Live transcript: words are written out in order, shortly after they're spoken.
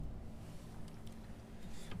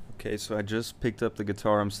Okay, so I just picked up the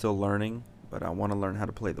guitar. I'm still learning, but I want to learn how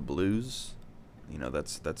to play the blues.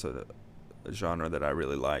 That's a genre that I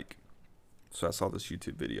really like. So I saw this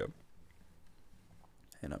YouTube video,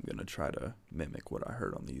 and I'm gonna try to mimic what I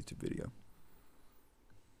heard on the YouTube video.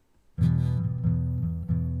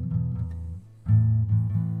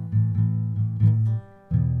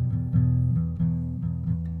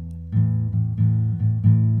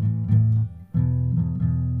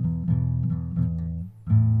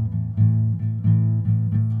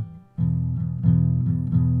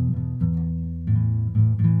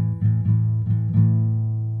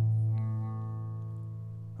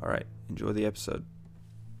 All right, enjoy the episode.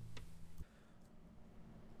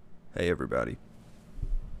 Hey, everybody.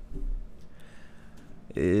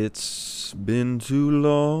 It's been too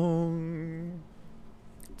long.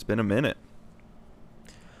 It's been a minute.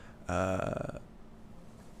 Yeah,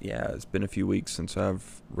 it's been a few weeks since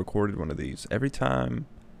I've recorded one of these. Every time,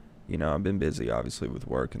 I've been busy, obviously, with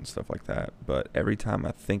work and stuff like that. But every time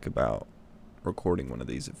I think about recording one of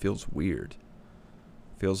these, it feels weird.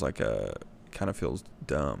 Feels like kind of feels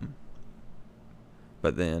dumb.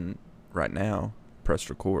 But then, right now, press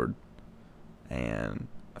record, and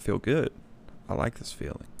I feel good. I like this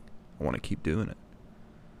feeling. I want to keep doing it.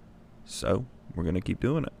 So, we're going to keep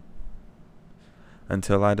doing it.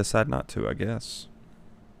 Until I decide not to, I guess.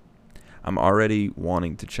 I'm already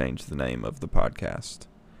wanting to change the name of the podcast.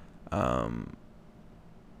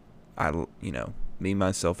 Me,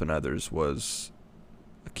 myself, and others was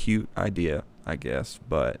a cute idea, I guess,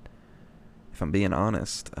 but if I'm being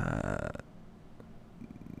honest,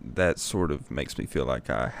 that sort of makes me feel like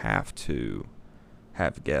I have to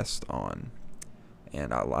have guests on.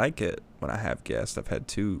 And I like it when I have guests. I've had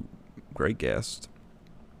 2 great guests.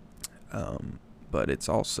 But it's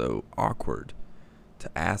also awkward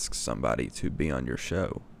to ask somebody to be on your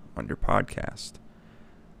show, on your podcast.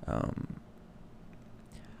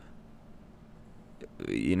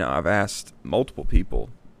 I've asked multiple people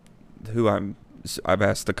I've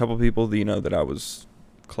asked a couple people, that I was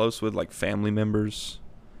close with, like family members,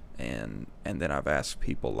 and then I've asked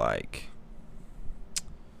people like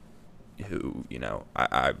who,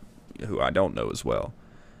 who I don't know as well.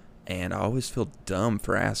 And I always feel dumb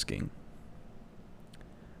for asking.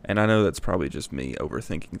 And I know that's probably just me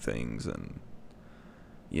overthinking things and,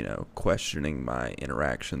 questioning my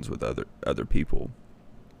interactions with other people.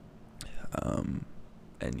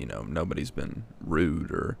 Nobody's been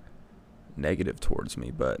rude or negative towards me,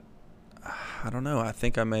 but I don't know. I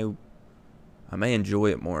think I may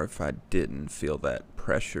enjoy it more if I didn't feel that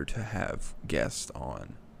pressure to have guests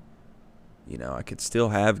on. I could still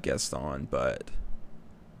have guests on, but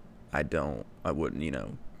I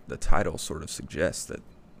wouldn't, the title sort of suggests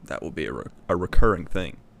that will be a recurring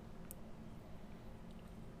thing.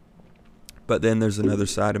 But then there's another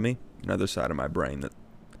side of me, another side of my brain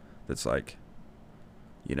that's like,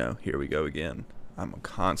 here we go again. I'm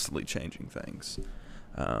constantly changing things.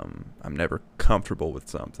 I'm never comfortable with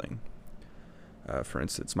something. For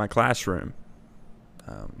instance, my classroom.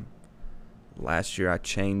 Last year I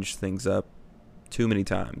changed things up too many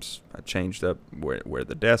times. I changed up where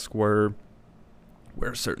the desks were,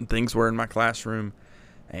 where certain things were in my classroom.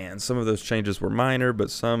 And some of those changes were minor,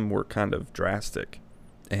 but some were kind of drastic.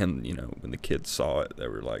 And, when the kids saw it, they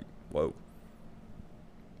were like, whoa.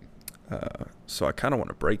 So I kind of want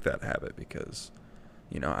to break that habit because,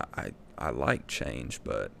 I like change,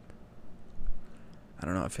 but I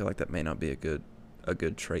don't know. I feel like that may not be a good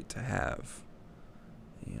trait to have.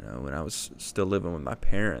 When I was still living with my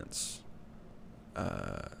parents,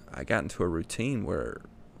 I got into a routine where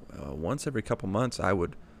once every couple months I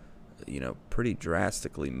would, pretty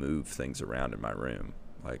drastically move things around in my room.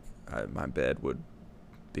 Like my bed would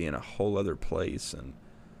be in a whole other place, and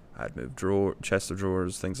I'd move chest of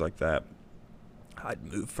drawers, things like that. I'd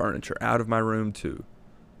move furniture out of my room to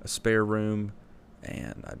a spare room,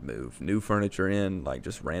 and I'd move new furniture in, like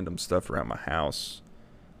just random stuff around my house.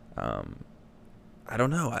 I don't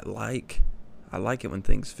know. I like it when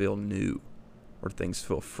things feel new or things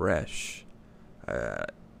feel fresh.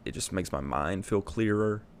 It just makes my mind feel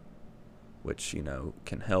clearer, which,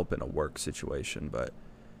 can help in a work situation. But,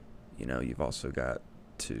 you've also got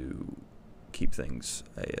to keep things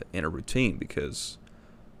in a routine because,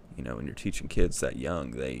 when you're teaching kids that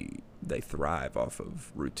young, they thrive off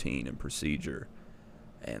of routine and procedure.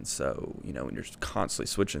 And so, when you're constantly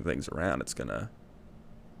switching things around, it's gonna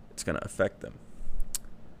affect them.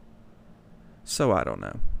 So I don't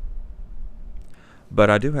know.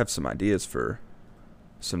 But I do have some ideas for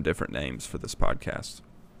some different names for this podcast.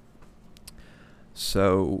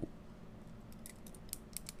 So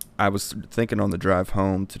I was thinking on the drive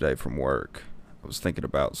home today from work, was thinking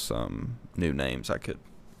about some new names I could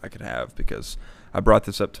have, because I brought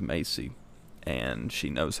this up to Macy, and she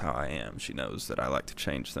knows how I am. She knows that I like to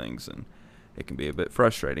change things, and it can be a bit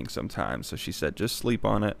frustrating sometimes. So she said, just sleep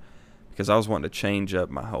on it, because I was wanting to change up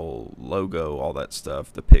my whole logo, all that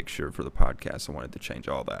stuff, the picture for the podcast. I wanted to change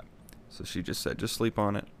all that. So she just said, just sleep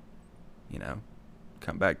on it,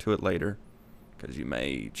 come back to it later, because you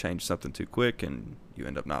may change something too quick and you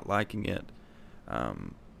end up not liking it.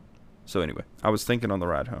 So anyway, I was thinking on the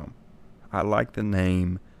ride home, I like the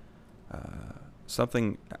name,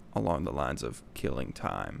 something along the lines of killing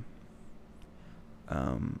time,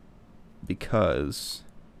 because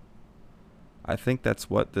I think that's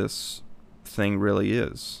what this thing really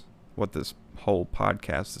is, what this whole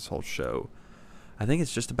podcast, this whole show, I think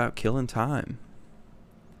it's just about killing time.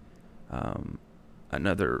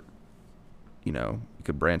 Another, you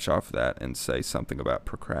could branch off that and say something about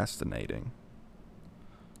procrastinating,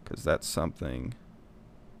 because that's something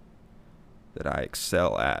that I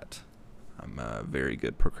excel at. I'm a very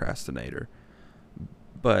good procrastinator.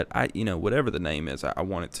 But whatever the name is, I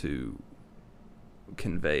want it to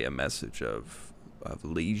convey a message of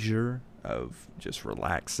leisure, of just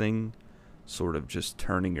relaxing, sort of just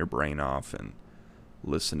turning your brain off and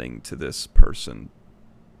listening to this person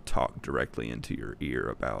talk directly into your ear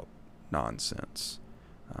about nonsense.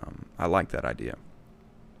 I like that idea,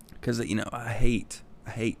 because I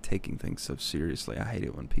hate taking things so seriously. I hate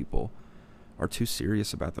it when people are too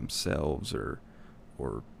serious about themselves or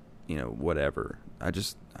whatever.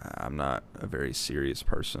 I'm not a very serious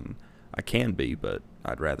person. I can be, but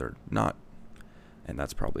I'd rather not, and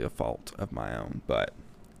that's probably a fault of my own. But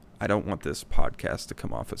I don't want this podcast to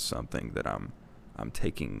come off as something that I'm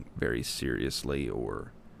taking very seriously,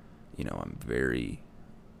 or I'm very,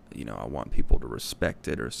 I want people to respect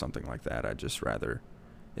it or something like that. I'd just rather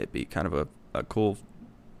it be kind of a cool,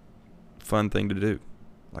 fun thing to do,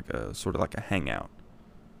 like a sort of like a hangout.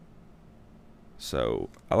 So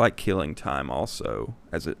I like killing time also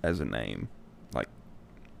as a name, like,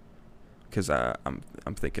 because I'm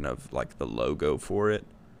thinking of like the logo for it,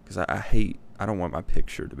 because I don't want my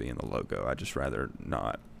picture to be in the logo. I just rather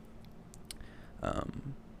not.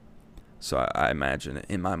 So I imagine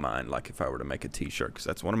in my mind, like if I were to make a T-shirt, because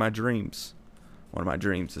that's one of my dreams. One of my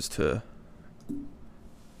dreams is to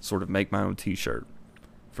sort of make my own T-shirt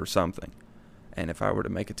for something. And if I were to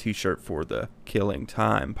make a T-shirt for the Killing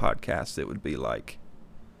Time podcast, it would be like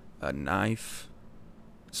a knife,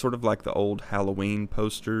 sort of like the old Halloween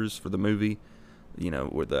posters for the movie,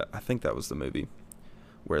 where I think that was the movie,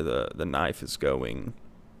 where the knife is going,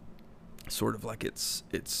 sort of like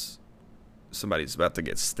it's somebody's about to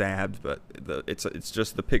get stabbed, but it's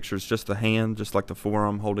just the picture's just the hand, just like the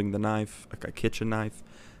forearm holding the knife, like a kitchen knife,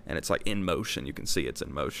 and it's like in motion. You can see it's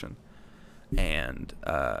in motion, and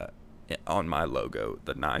on my logo,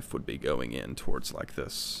 the knife would be going in towards like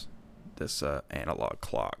this analog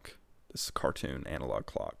clock, this cartoon analog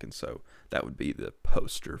clock, and so that would be the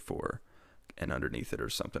poster for, and underneath it or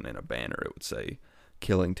something in a banner, it would say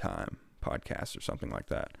Killing Time Podcast or something like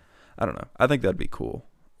that. I don't know. I think that'd be cool,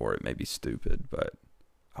 or it may be stupid, but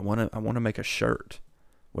I want to make a shirt.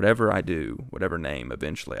 Whatever I do, whatever name,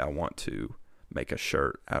 eventually I want to make a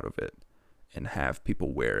shirt out of it and have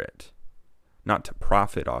people wear it. Not to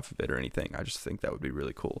profit off of it or anything. I just think that would be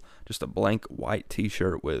really cool. Just a blank white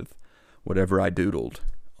T-shirt with whatever I doodled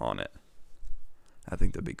on it. I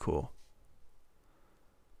think that'd be cool.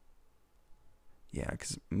 Yeah,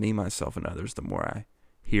 because me, myself, and others, the more I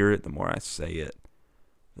hear it, the more I say it,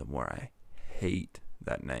 the more I hate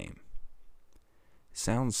that name. It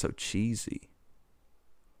sounds so cheesy.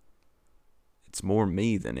 It's more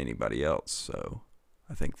me than anybody else, so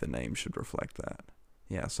I think the name should reflect that.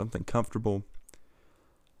 Yeah, something comfortable,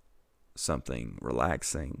 something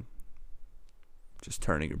relaxing, just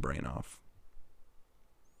turning your brain off.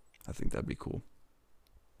 I think that'd be cool.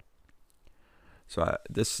 So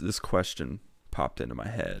this question popped into my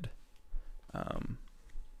head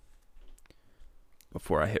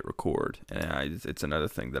before I hit record, and it's another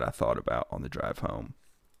thing that I thought about on the drive home.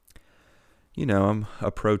 I'm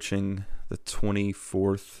approaching the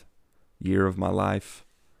 24th year of my life,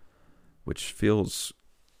 which feels,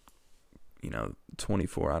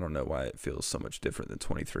 24, I don't know why it feels so much different than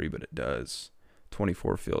 23, but it does.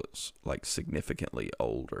 24 feels like significantly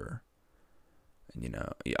older. And,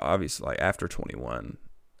 obviously, like after 21,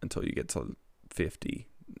 until you get to 50,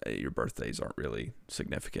 your birthdays aren't really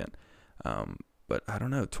significant. But I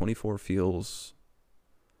don't know, 24 feels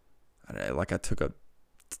like I took a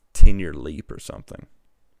 10-year leap or something.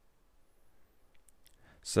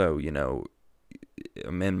 So,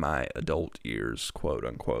 I'm in my adult years, quote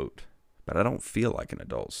unquote, but I don't feel like an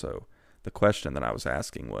adult. So the question that I was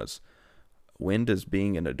asking was, when does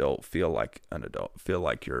being an adult feel like an adult? Feel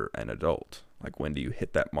like you're an adult? Like, when do you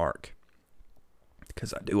hit that mark?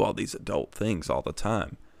 Because I do all these adult things all the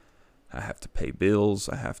time. I have to pay bills.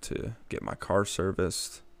 I have to get my car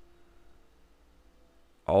serviced.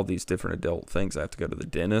 All these different adult things. I have to go to the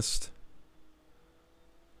dentist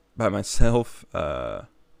by myself. All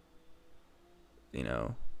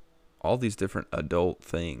these different adult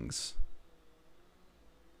things.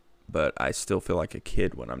 But I still feel like a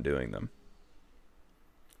kid when I'm doing them.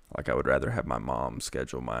 Like, I would rather have my mom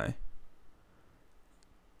schedule my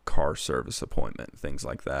car service appointment, things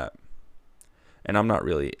like that. And I'm not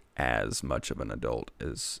really as much of an adult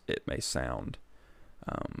as it may sound.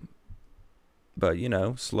 But,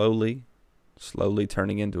 slowly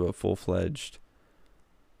turning into a full-fledged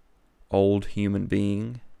old human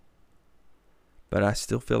being. But I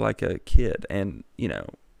still feel like a kid. And,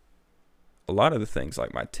 a lot of the things,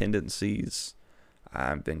 like my tendencies,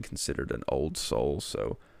 I've been considered an old soul.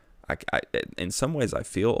 So, I in some ways I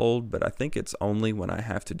feel old, but I think it's only when I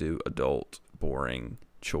have to do adult, boring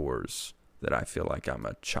chores that I feel like I'm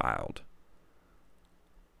a child.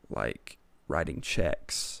 Like writing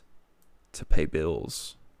checks to pay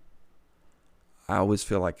bills. I always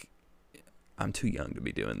feel like I'm too young to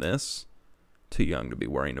be doing this, too young to be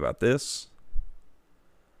worrying about this.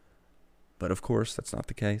 But of course, that's not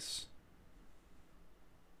the case.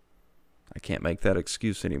 I can't make that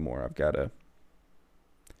excuse anymore. I've got to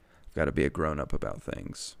be a grown-up about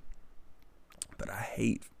things. But I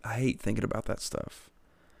hate thinking about that stuff.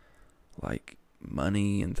 Like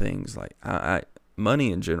money and things. Like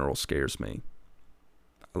money in general scares me.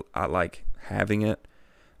 I like having it,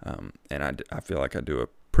 and I feel like I do a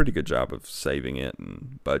pretty good job of saving it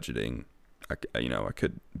and budgeting. I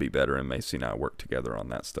could be better, and Macy and I work together on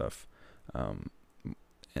that stuff. And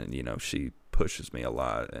she pushes me a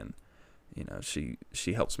lot, and she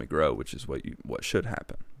helps me grow, which is what should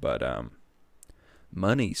happen. But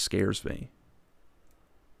money scares me.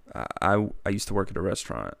 I used to work at a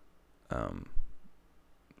restaurant,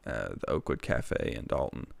 the Oakwood Cafe in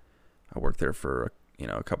Dalton. I worked there for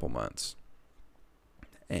a couple months,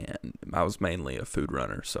 and I was mainly a food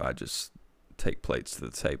runner, so I just take plates to the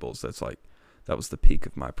tables. That was the peak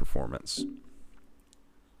of my performance.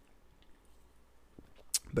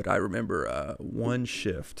 But I remember one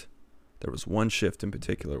shift. There was one shift in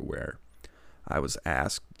particular where I was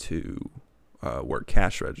asked to work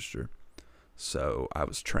cash register. So I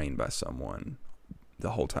was trained by someone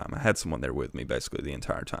the whole time. I had someone there with me basically the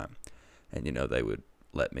entire time. And, they would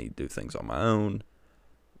let me do things on my own.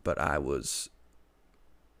 But I was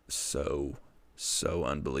so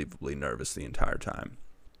unbelievably nervous the entire time.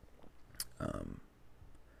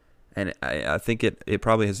 And I think it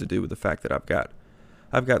probably has to do with the fact that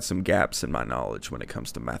I've got some gaps in my knowledge when it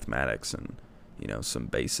comes to mathematics, and some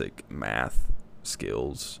basic math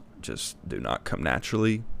skills just do not come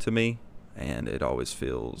naturally to me, and it always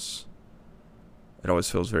feels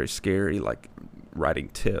very scary, like writing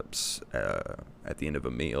tips at the end of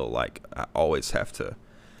a meal. Like, I always have to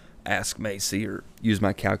ask Macy or use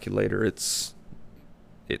my calculator. It's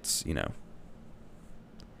it's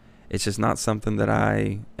just not something that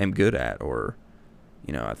I am good at. Or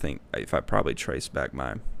I think if I probably trace back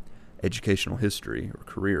my educational history or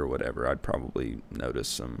career or whatever, I'd probably notice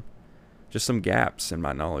some gaps in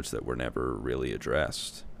my knowledge that were never really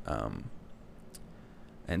addressed.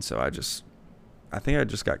 And so I think I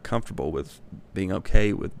just got comfortable with being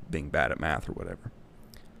okay with being bad at math or whatever.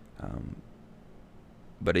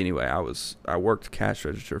 But anyway, I worked cash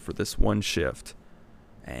register for this one shift,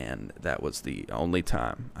 and that was the only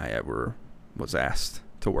time I ever was asked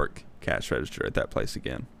to work cash register at that place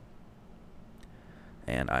again.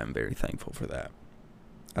 And I'm very thankful for that.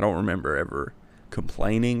 I don't remember ever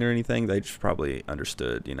complaining or anything. They just probably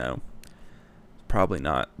understood, probably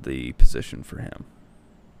not the position for him.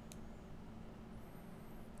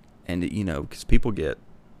 And because people get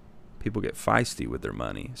feisty with their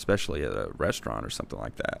money, especially at a restaurant or something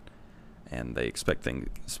like that, and they expect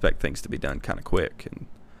things to be done kind of quick. And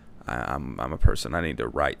I'm a person, I need to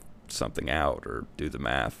write something out or do the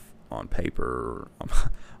math on paper or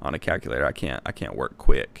on a calculator. I can't work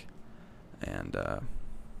quick. And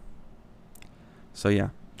so yeah,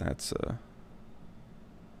 that's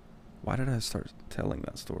why did I start telling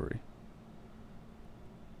that story?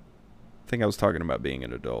 I think I was talking about being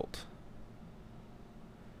an adult.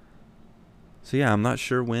 So yeah, I'm not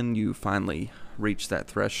sure when you finally reach that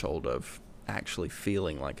threshold of actually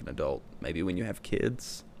feeling like an adult. Maybe when you have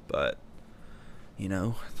kids, but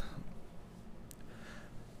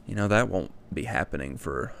that won't be happening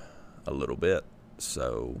for a little bit.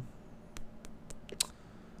 So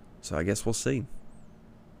So I guess we'll see.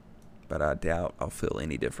 But I doubt I'll feel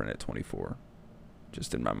any different at 24.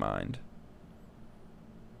 Just in my mind.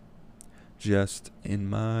 Just in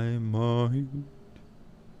my mind.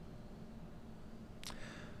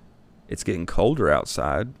 It's getting colder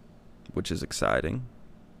outside, which is exciting.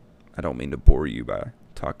 I don't mean to bore you by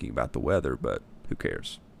talking about the weather, but who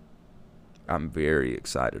cares? I'm very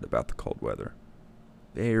excited about the cold weather.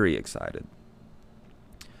 Very excited.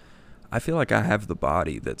 I feel like I have the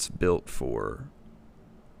body that's built for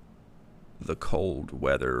the cold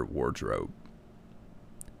weather wardrobe.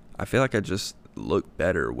 I feel like I just look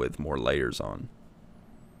better with more layers on.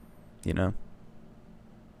 You know?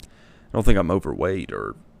 I don't think I'm overweight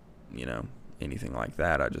or, anything like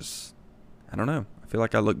that. I don't know. I feel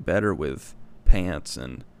like I look better with pants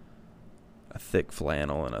and a thick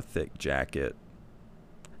flannel and a thick jacket.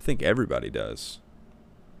 I think everybody does.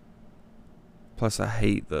 Plus, I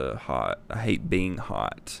hate being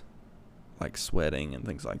hot. Like sweating and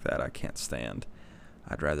things like that. I can't stand.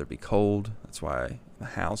 I'd rather be cold. That's why in the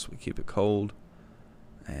house we keep it cold.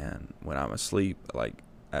 And when I'm asleep, like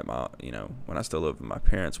at my, when I still lived with my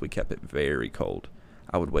parents, we kept it very cold.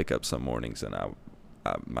 I would wake up some mornings and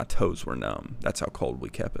my toes were numb. That's how cold we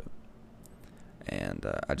kept it. And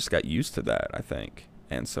I just got used to that, I think.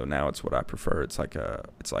 And so now it's what I prefer. It's like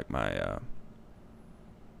my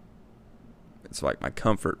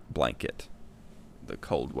comfort blanket, the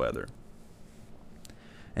cold weather.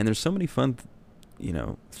 And there's so many fun,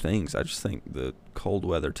 things. I just think the cold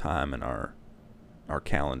weather time in our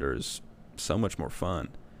calendar is so much more fun.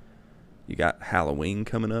 You got Halloween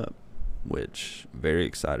coming up, which I'm very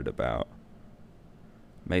excited about.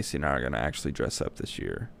 Macy and I are going to actually dress up this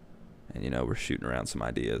year. And, we're shooting around some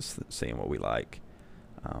ideas, seeing what we like.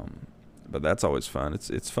 But that's always fun.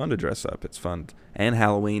 It's fun to dress up. It's fun. And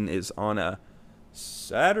Halloween is on a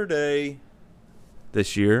Saturday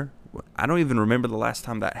this year. I don't even remember the last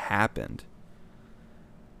time that happened.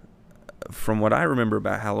 From what I remember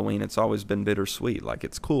about Halloween, it's always been bittersweet. Like,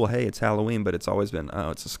 it's cool, hey, it's Halloween, but it's always been,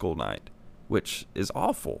 it's a school night, which is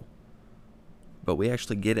awful. But we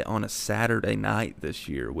actually get it on a Saturday night this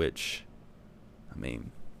year, which,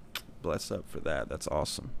 bless up for that. That's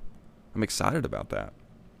awesome. I'm excited about that.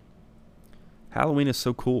 Halloween is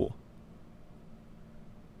so cool.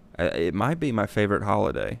 It might be my favorite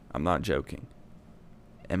holiday. I'm not joking.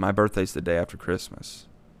 And my birthday's the day after Christmas.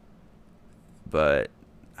 But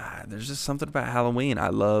there's just something about Halloween. I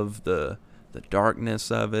love the darkness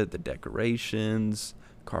of it, the decorations,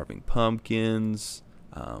 carving pumpkins,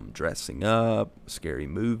 dressing up, scary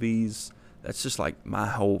movies. That's just like my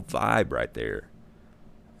whole vibe right there.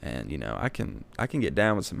 And I can get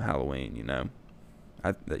down with some Halloween.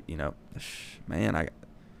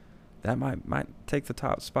 That might take the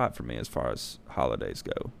top spot for me as far as holidays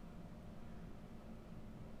go.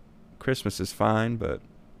 Christmas is fine, but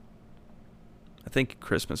I think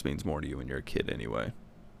Christmas means more to you when you're a kid anyway.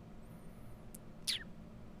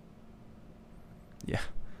 Yeah.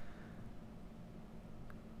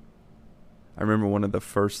 I remember one of the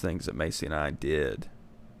first things that Macy and I did,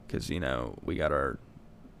 because, we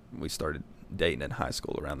started dating in high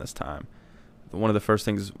school around this time. One of the first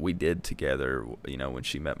things we did together, when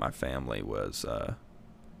she met my family was, and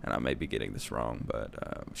I may be getting this wrong, but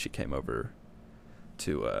she came over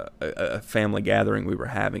to a family gathering we were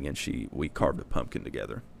having, and we carved a pumpkin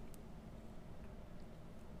together.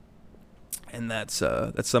 And that's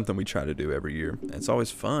something we try to do every year. And it's always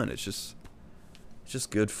fun. It's just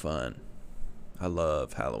good fun. I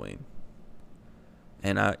love Halloween.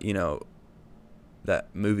 And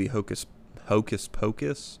that movie Hocus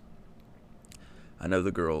Pocus. I know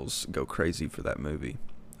the girls go crazy for that movie.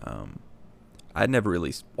 I'd never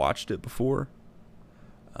really watched it before.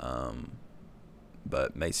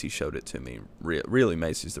 But Macy showed it to me. Really,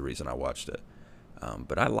 Macy's the reason I watched it.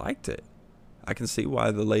 But I liked it. I can see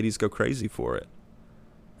why the ladies go crazy for it.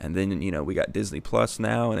 And then, we got Disney Plus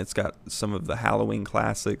now, and it's got some of the Halloween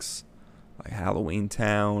classics, like Halloween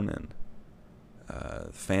Town and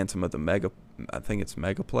Phantom of the I think it's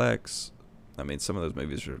Megaplex. Some of those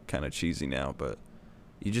movies are kind of cheesy now, but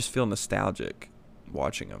you just feel nostalgic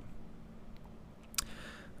watching them.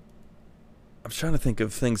 I was trying to think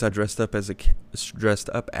of things I dressed up as a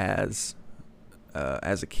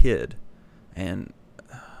kid, and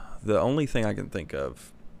the only thing I can think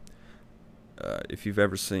of, if you've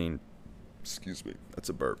ever seen, excuse me, that's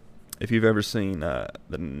a burp. If you've ever seen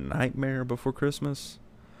The Nightmare Before Christmas,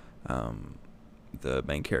 the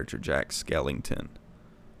main character Jack Skellington,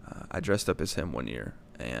 I dressed up as him one year,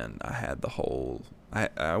 and I had the whole.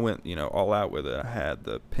 I went all out with it. I had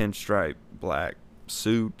the pinstripe black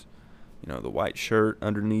suit. The white shirt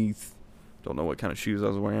underneath, Don't know what kind of shoes I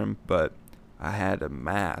was wearing, but I had a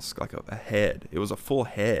mask, like a head. It was a full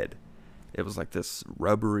head. It was like this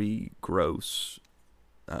rubbery, gross,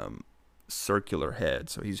 um, circular head.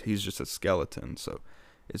 So he's just a skeleton. So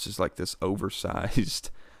it's just like this oversized,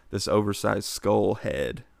 this oversized skull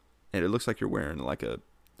head, and it looks like you're wearing like a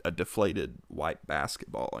deflated white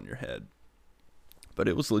basketball on your head. But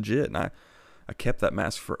it was legit, and I kept that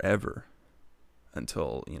mask forever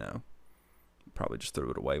until, probably just threw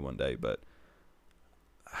it away one day. But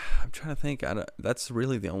I'm trying to think. That's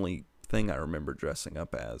really the only thing I remember dressing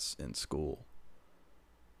up as in school,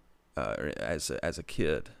 as a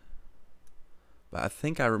kid. But I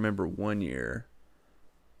think I remember one year.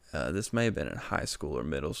 This may have been in high school or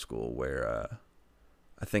middle school, where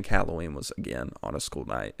I think Halloween was again on a school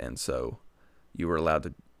night, and so you were allowed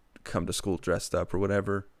to come to school dressed up or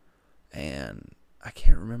whatever. And I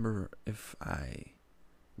can't remember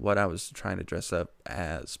what I was trying to dress up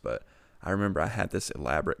as, but I remember I had this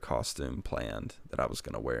elaborate costume planned that I was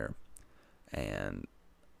going to wear. And,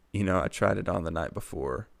 I tried it on the night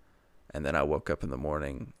before, and then I woke up in the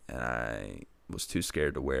morning and I was too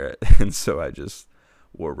scared to wear it. And so I just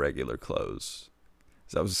wore regular clothes.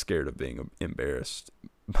 So I was scared of being embarrassed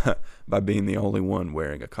by being the only one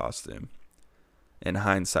wearing a costume. In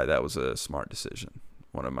hindsight, that was a smart decision.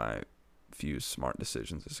 One of my few smart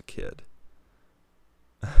decisions as a kid.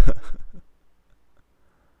 Oh,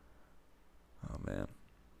 man.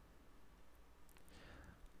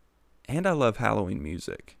 And I love Halloween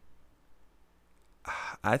music.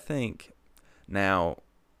 I think now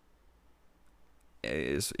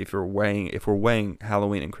if we're weighing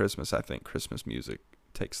Halloween and Christmas, I think Christmas music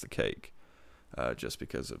takes the cake. Just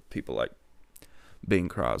because of people like Bing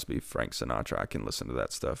Crosby, Frank Sinatra. I can listen to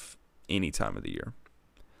that stuff any time of the year.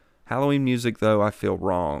 Halloween music, though, I feel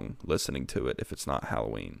wrong listening to it if it's not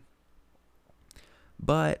Halloween.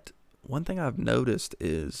 But one thing I've noticed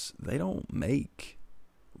is they don't make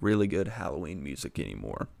really good Halloween music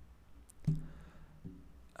anymore.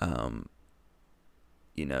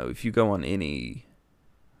 If you go on any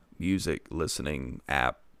music listening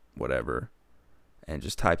app, whatever, and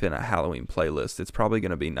just type in a Halloween playlist, it's probably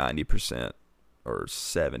going to be 90% or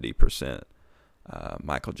 70%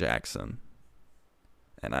 Michael Jackson.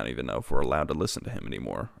 And I don't even know if we're allowed to listen to him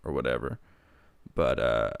anymore or whatever. But,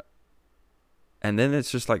 and then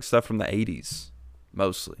it's just like stuff from the 80s,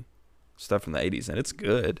 mostly. Stuff from the 80s, and it's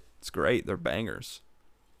good. It's great. They're bangers.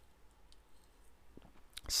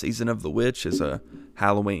 Season of the Witch is a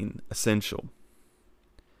Halloween essential.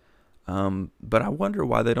 But I wonder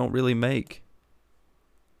why they don't really make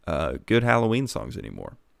good Halloween songs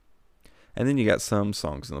anymore. And then you got some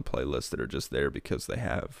songs in the playlist that are just there because they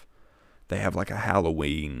have like a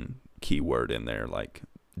Halloween keyword in there, like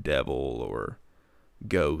devil or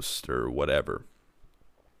ghost or whatever.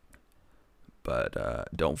 But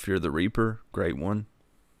Don't Fear the Reaper, great one.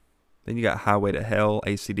 Then you got Highway to Hell,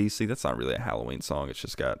 AC/DC. That's not really a Halloween song. It's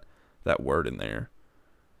just got that word in there.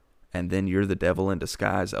 And then You're the Devil in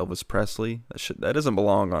Disguise, Elvis Presley. That doesn't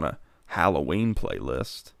belong on a Halloween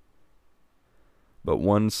playlist. But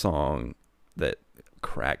one song that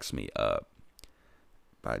cracks me up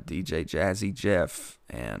by DJ Jazzy Jeff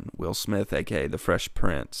and Will Smith, a.k.a. The Fresh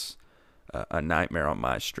Prince, A Nightmare on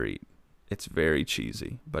My Street. It's very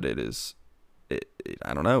cheesy, but it is...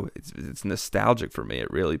 I don't know. It's nostalgic for me. It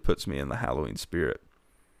really puts me in the Halloween spirit.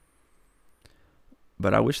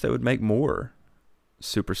 But I wish they would make more.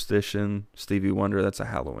 Superstition, Stevie Wonder, that's a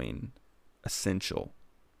Halloween essential.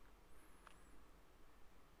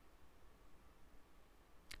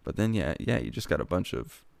 But then, yeah, you just got a bunch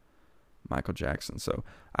of Michael Jackson. So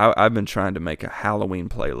I've been trying to make a Halloween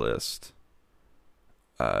playlist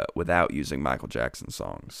without using Michael Jackson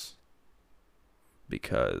songs,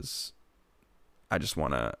 because I just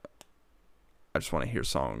want to hear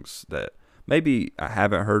songs that maybe I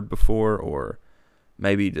haven't heard before, or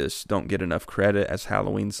maybe just don't get enough credit as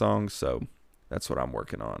Halloween songs. So that's what I'm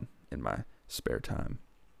working on in my spare time.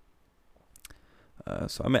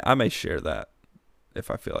 So I may share that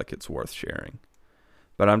if I feel like it's worth sharing.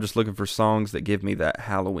 But I'm just looking for songs that give me that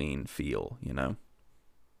Halloween feel,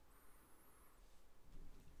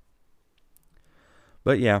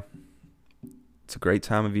 But yeah, it's a great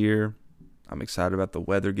time of year. I'm excited about the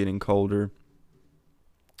weather getting colder.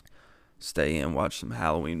 Stay in, watch some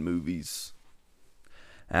Halloween movies.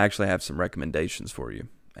 I actually have some recommendations for you,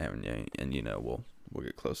 and we'll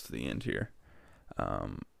get close to the end here. I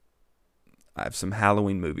have some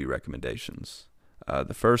Halloween movie recommendations.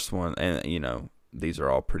 The first one, and these are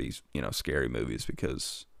all pretty scary movies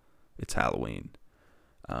because it's Halloween.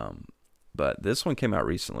 But this one came out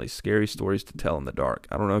recently, Scary Stories to Tell in the Dark.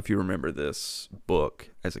 I don't know if you remember this book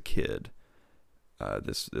as a kid.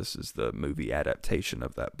 This is the movie adaptation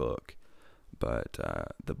of that book. But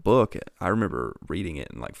the book, I remember reading it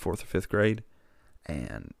in like 4th or 5th grade,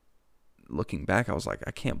 and looking back, I was like,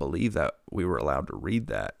 I can't believe that we were allowed to read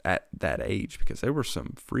that at that age, because there were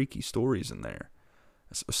some freaky stories in there.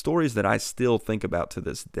 Stories that I still think about to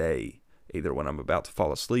this day, either when I'm about to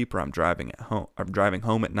fall asleep or I'm driving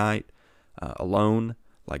home at night alone.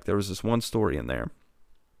 Like, there was this one story in there.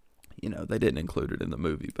 They didn't include it in the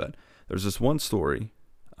movie, but there's this one story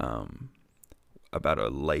about a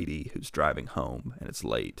lady who's driving home, and it's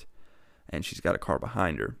late, and she's got a car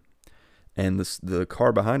behind her, and the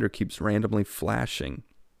car behind her keeps randomly flashing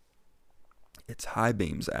its high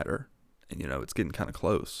beams at her, and it's getting kind of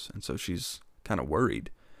close, and so she's kind of worried.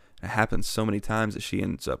 It happens so many times that she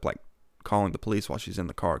ends up like calling the police while she's in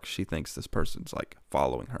the car, because she thinks this person's like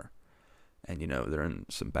following her. And they're in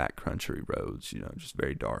some back country roads, just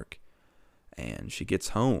very dark. And she gets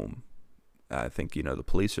home. I think the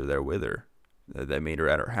police are there with her. They meet her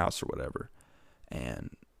at her house or whatever.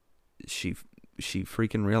 And she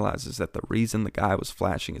freaking realizes that the reason the guy was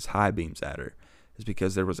flashing his high beams at her is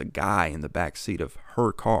because there was a guy in the back seat of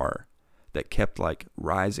her car that kept like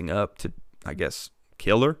rising up to, I guess,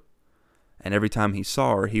 kill her. And every time he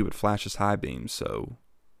saw her, he would flash his high beams so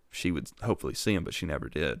she would hopefully see him, but she never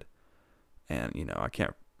did. And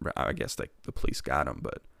I guess the police got him,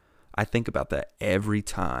 but I think about that every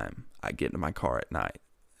time I get into my car at night.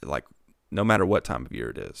 Like, no matter what time of year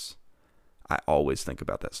it is, I always think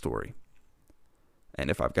about that story. And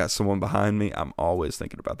if I've got someone behind me, I'm always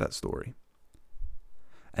thinking about that story.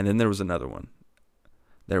 And then there was another one.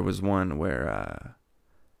 There was one where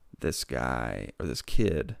this guy or this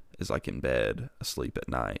kid is like in bed, asleep at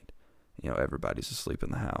night. Everybody's asleep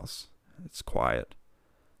in the house. It's quiet.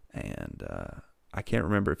 And I can't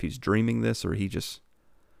remember if he's dreaming this or he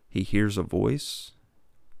hears a voice.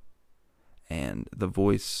 And the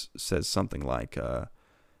voice says something like, I'm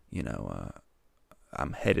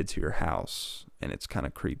headed to your house. And it's kind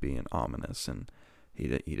of creepy and ominous. And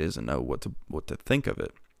he doesn't know what to think of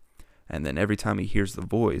it. And then every time he hears the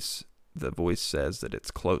voice says that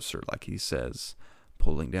it's closer. Like he says,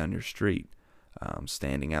 pulling down your street,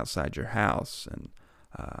 standing outside your house, and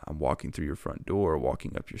I'm walking through your front door,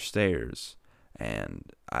 walking up your stairs.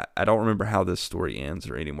 And I don't remember how this story ends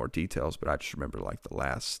or any more details, but I just remember like the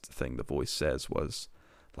last thing the voice says was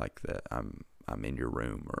like that I'm in your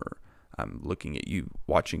room, or I'm looking at you,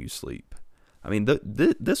 watching you sleep. I mean,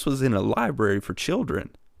 this was in a library for children.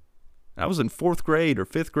 I was in 4th grade or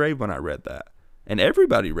 5th grade when I read that, and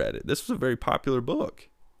everybody read it. This was a very popular book.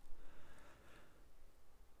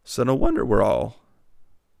 So no wonder we're all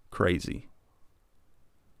crazy.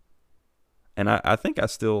 And I think I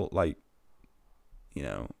still, like,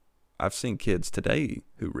 I've seen kids today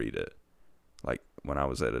who read it. Like, when I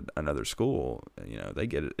was at another school, they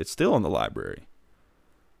get it. It's still in the library.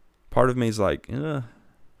 Part of me is like,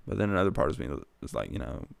 but then another part of me is like,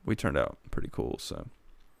 we turned out pretty cool, so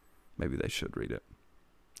maybe they should read it.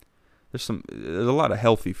 There's a lot of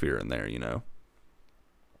healthy fear in there,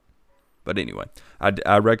 But anyway,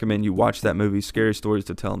 I recommend you watch that movie. Scary Stories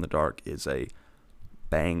to Tell in the Dark is a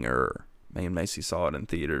banger. Me and Macy saw it in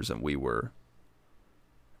theaters, and we were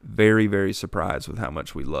very, very surprised with how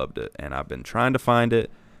much we loved it. And I've been trying to find it.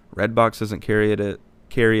 Redbox doesn't carry it.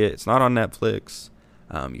 It's not on Netflix.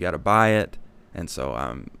 You got to buy it. And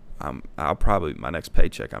so I'll probably, my next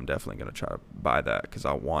paycheck, I'm definitely going to try to buy that, because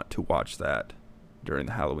I want to watch that during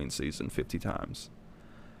the Halloween season 50 times.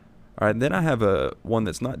 All right, then I have one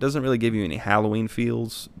that's doesn't really give you any Halloween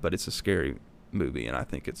feels, but it's a scary movie, and I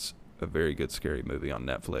think it's a very good scary movie on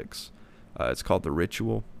Netflix. It's called The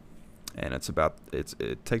Ritual, and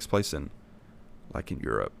it takes place in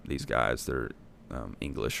Europe. These guys, they're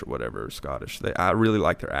English or whatever, or Scottish. I really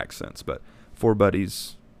like their accents, but 4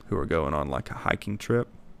 buddies who are going on like a hiking trip.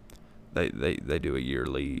 They do a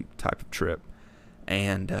yearly type of trip,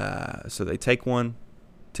 and so they take one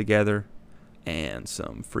together, and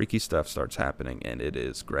some freaky stuff starts happening, and it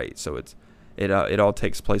is great. So it all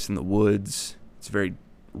takes place in the woods. It's very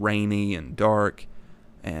rainy and dark,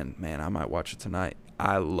 and man, I might watch it tonight.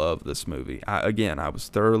 I love this movie. I was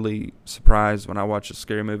thoroughly surprised when I watch a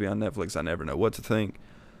scary movie on Netflix. I never know what to think,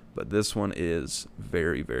 but this one is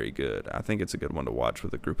very, very good. I think it's a good one to watch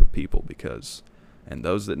with a group of people, because, and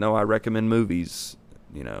those that know I recommend movies,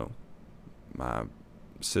 my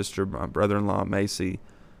sister, my brother-in-law, Macy,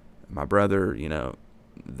 my brother,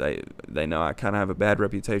 they know I kind of have a bad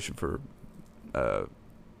reputation for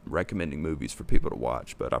recommending movies for people to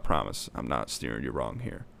watch, but I promise I'm not steering you wrong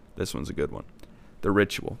here. This one's a good one. The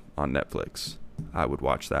Ritual on Netflix. I would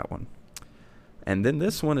watch that one. And then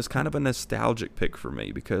this one is kind of a nostalgic pick for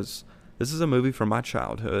me, because This is a movie from my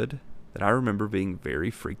childhood that I remember being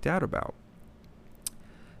very freaked out about.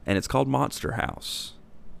 And it's called Monster House.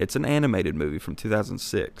 It's an animated movie from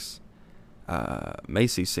 2006.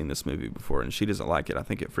 Macy's seen this movie before, and she doesn't like it. I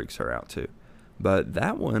think it freaks her out too. But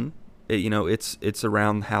that one, it's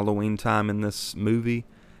around Halloween time in this movie,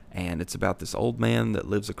 and it's about this old man that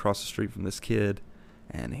lives across the street from this kid,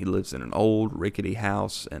 and he lives in an old rickety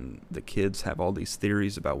house, and the kids have all these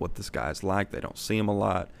theories about what this guy's like. They don't see him a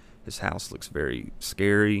lot. His house looks very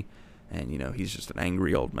scary, and he's just an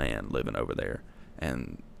angry old man living over there.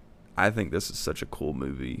 And I think this is such a cool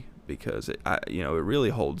movie because it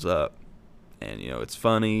really holds up, and it's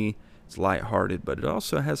funny, it's lighthearted, but it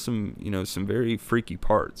also has some very freaky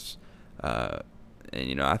parts,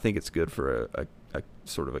 and I think it's good for a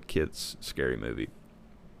sort of a kid's scary movie.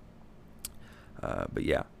 But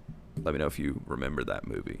yeah, let me know if you remember that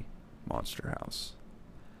movie, Monster House.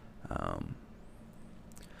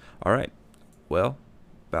 All right, well,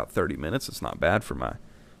 about 30 minutes. It's not bad for my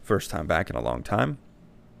first time back in a long time.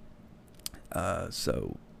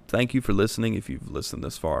 So thank you for listening if you've listened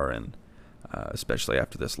this far, and especially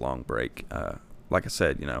after this long break. Like I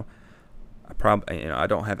said, I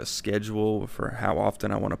don't have a schedule for how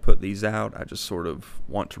often I want to put these out. I just sort of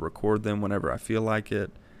want to record them whenever I feel like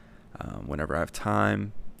it, whenever I have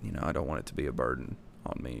time. I don't want it to be a burden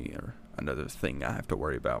on me or another thing I have to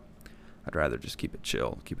worry about. I'd rather just keep it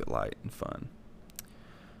chill, keep it light and fun.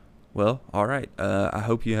 Well, all right. I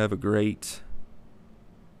hope you have a great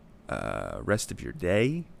rest of your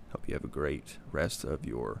day. Hope you have a great rest of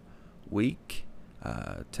your week.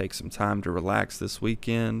 Take some time to relax this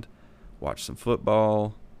weekend. Watch some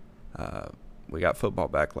football. We got football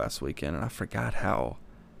back last weekend, and I forgot how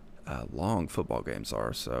long football games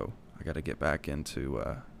are. So I got to get back into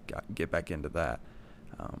that.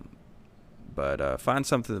 But find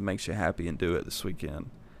something that makes you happy and do it this weekend,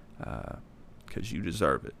 because you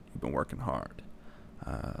deserve it. You've been working hard.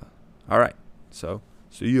 All right. So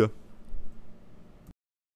see ya.